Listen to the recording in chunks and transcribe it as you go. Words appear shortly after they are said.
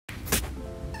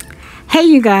Hey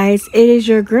you guys, it is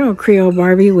your girl Creole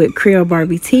Barbie with Creole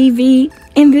Barbie TV.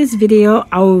 In this video,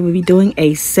 I will be doing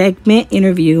a segment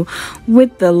interview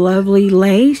with the lovely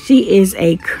Lay. She is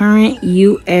a current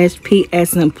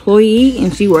USPS employee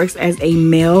and she works as a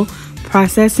mail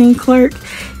processing clerk.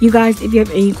 You guys, if you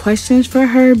have any questions for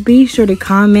her, be sure to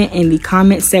comment in the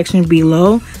comment section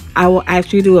below. I will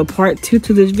actually do a part 2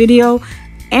 to this video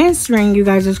answering you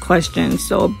guys' questions.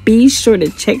 So be sure to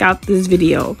check out this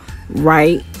video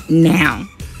right now.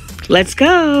 Let's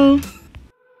go.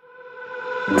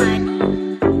 I'm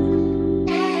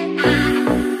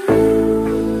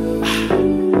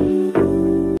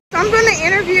doing an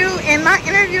interview, and my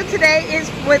interview today is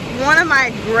with one of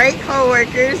my great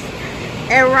co-workers,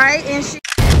 and she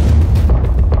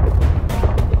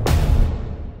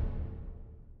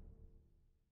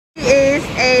is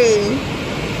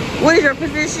what is your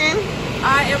position?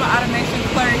 I am an automation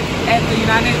clerk at the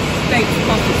United States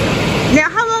Postal Service. Now,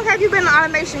 how long have you been an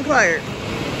automation clerk?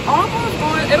 Almost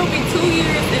going, it'll be 2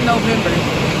 years in November.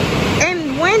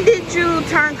 And when did you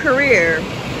turn career?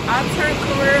 I turned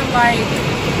career like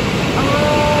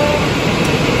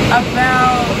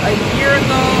about a year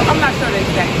ago. I'm not sure the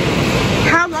exact date.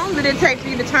 How long did it take for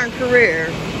you to turn career?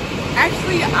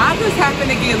 Actually, I just happened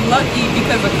to get lucky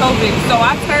because of COVID. So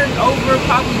I turned over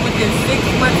probably within 6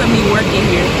 months of me working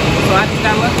here. So I just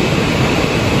got lucky.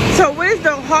 So what is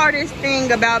the hardest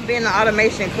thing about being an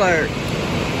automation clerk?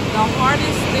 The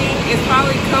hardest thing is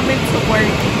probably coming to work.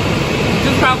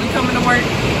 Just probably coming to work.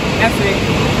 That's it.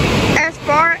 As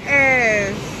far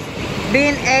as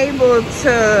being able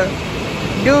to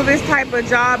do this type of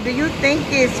job, do you think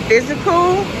it's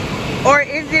physical? Or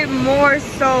is it more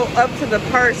so up to the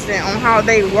person on how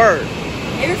they work?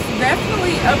 It's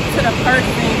definitely up to the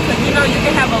person, because you know, you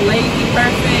can have a lazy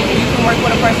person and you can work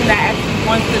with a person that actually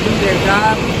wants to do their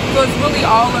job. So it's really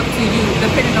all up to you,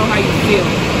 depending on how you feel.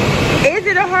 Is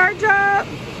it a hard job?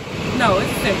 No,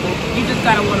 it's simple. You just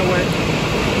gotta want to work.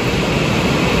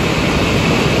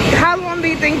 How long do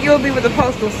you think you'll be with the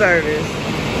Postal Service?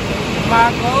 My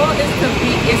goal is to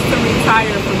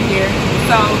retire from here.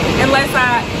 So unless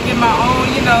I get my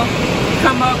own, you know,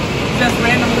 just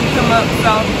randomly come up.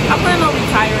 So I plan on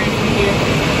retiring from here.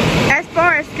 As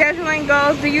far as scheduling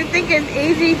goes, do you think it's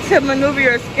easy to maneuver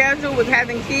your schedule with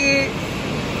having kids?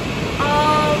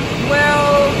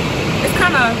 Well,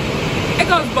 it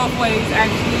goes both ways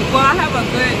actually. Well, I have a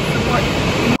good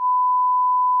support.